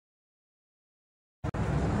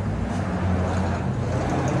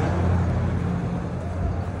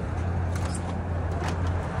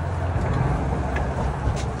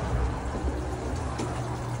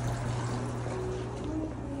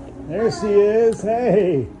There she is.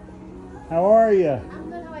 Hey, how are you?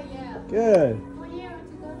 I'm good. How are you? Good. We're here to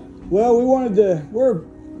go. Well, we wanted to.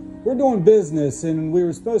 We're doing business, and we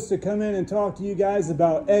were supposed to come in and talk to you guys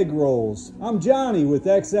about egg rolls. I'm Johnny with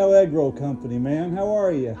XL Eggroll Company, man. How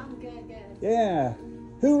are you? I'm good. Good. Yeah.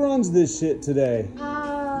 Who runs this shit today?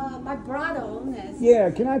 My brother owns it.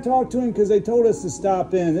 Yeah, can I talk to him? Because they told us to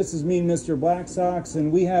stop in. This is me, Mr. Black Sox,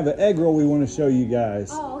 and we have an egg roll we want to show you guys.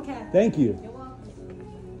 Oh, okay. Thank you. You're welcome.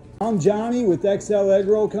 I'm Johnny with XL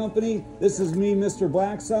Eggroll Company. This is me, Mr.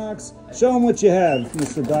 Black Sox. Show them what you have,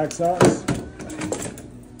 Mr. Black Sox.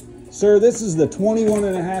 Sir, this is the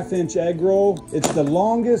 21.5-inch egg roll. It's the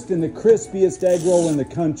longest and the crispiest egg roll in the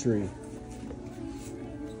country.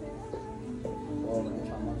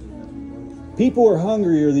 People are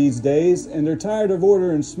hungrier these days, and they're tired of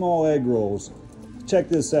ordering small egg rolls. Check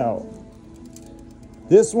this out.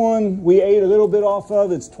 This one we ate a little bit off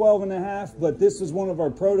of. It's 12.5, but this is one of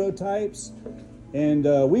our prototypes. And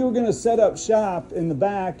we were going to set up shop in the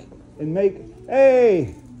back and make...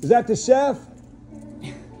 Hey, is that the chef?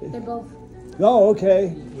 They're both. Oh,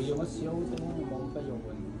 okay.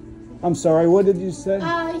 I'm sorry, what did you say?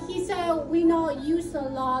 He said we not use a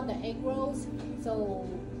lot of the egg rolls, so...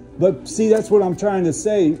 But see, that's what I'm trying to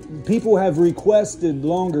say. People have requested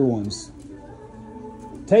longer ones.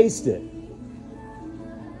 Taste it.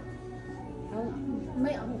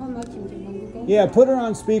 Yeah, put her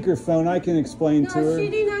on speakerphone. I can explain to her. No, she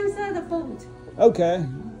didn't answer the phone. Okay.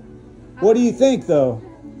 What do you think, though?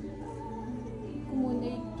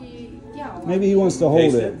 Maybe he wants to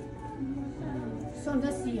hold it. So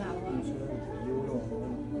let's see how.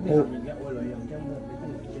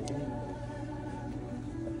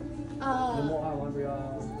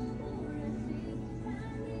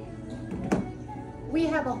 We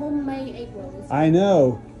have a homemade egg rolls. I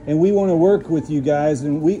know, and we want to work with you guys,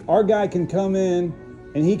 and our guy can come in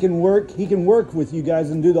and he can work with you guys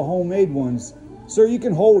and do the homemade ones. Sir, you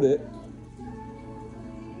can hold it.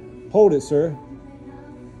 Hold it, sir.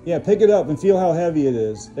 Yeah, pick it up and feel how heavy it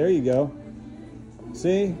is. There you go.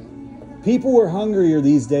 See? People are hungrier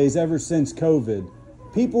these days ever since COVID.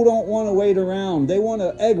 People don't want to wait around. They want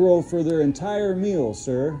an egg roll for their entire meal,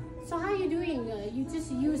 sir. So how are you doing? You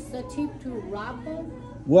just use the tip to wrap it?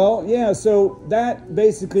 Well, yeah, so that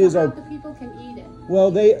basically is how our... the people can eat it?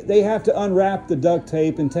 Well, they have to unwrap the duct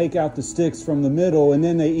tape and take out the sticks from the middle, and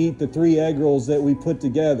then they eat the 3 egg rolls that we put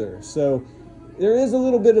together. So there is a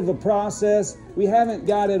little bit of a process. We haven't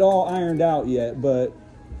got it all ironed out yet, but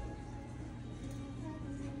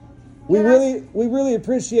we really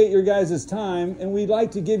appreciate your guys' time, and we'd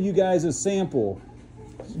like to give you guys a sample.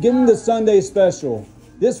 Give them the Sunday special.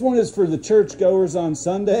 This one is for the churchgoers on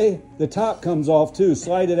Sunday. The top comes off too.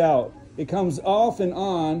 Slide it out. It comes off and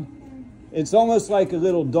on. It's almost like a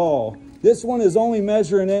little doll. This one is only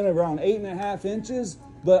measuring in around 8.5 inches.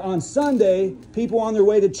 But on Sunday, people on their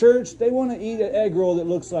way to church, they want to eat an egg roll that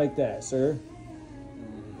looks like that, sir.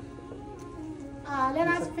 Let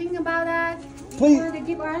us think about that. Please. You want to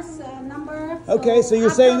give us a number? Okay, so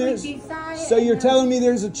you're saying there's... So you're and telling me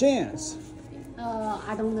there's a chance?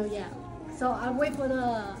 I don't know yet. So I'll wait for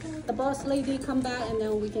the boss lady come back, and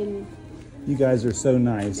then we can... You guys are so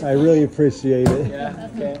nice. I really appreciate it. Yeah,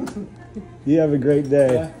 okay. You have a great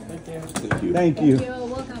day. Yeah, thank you. Thank you. Thank you. You're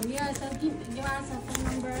welcome. Yeah, so give us a phone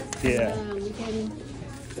number. Yeah. And, we can...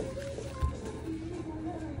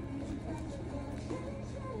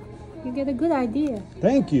 You get a good idea.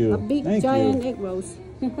 Thank you. A big Thank giant you. egg rolls.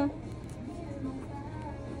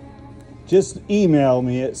 Just email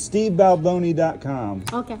me at stevebalboni.com.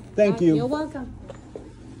 Okay. Thank you. You're welcome.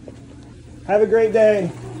 Have a great day.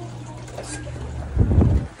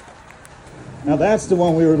 Now that's the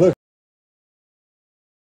one we were looking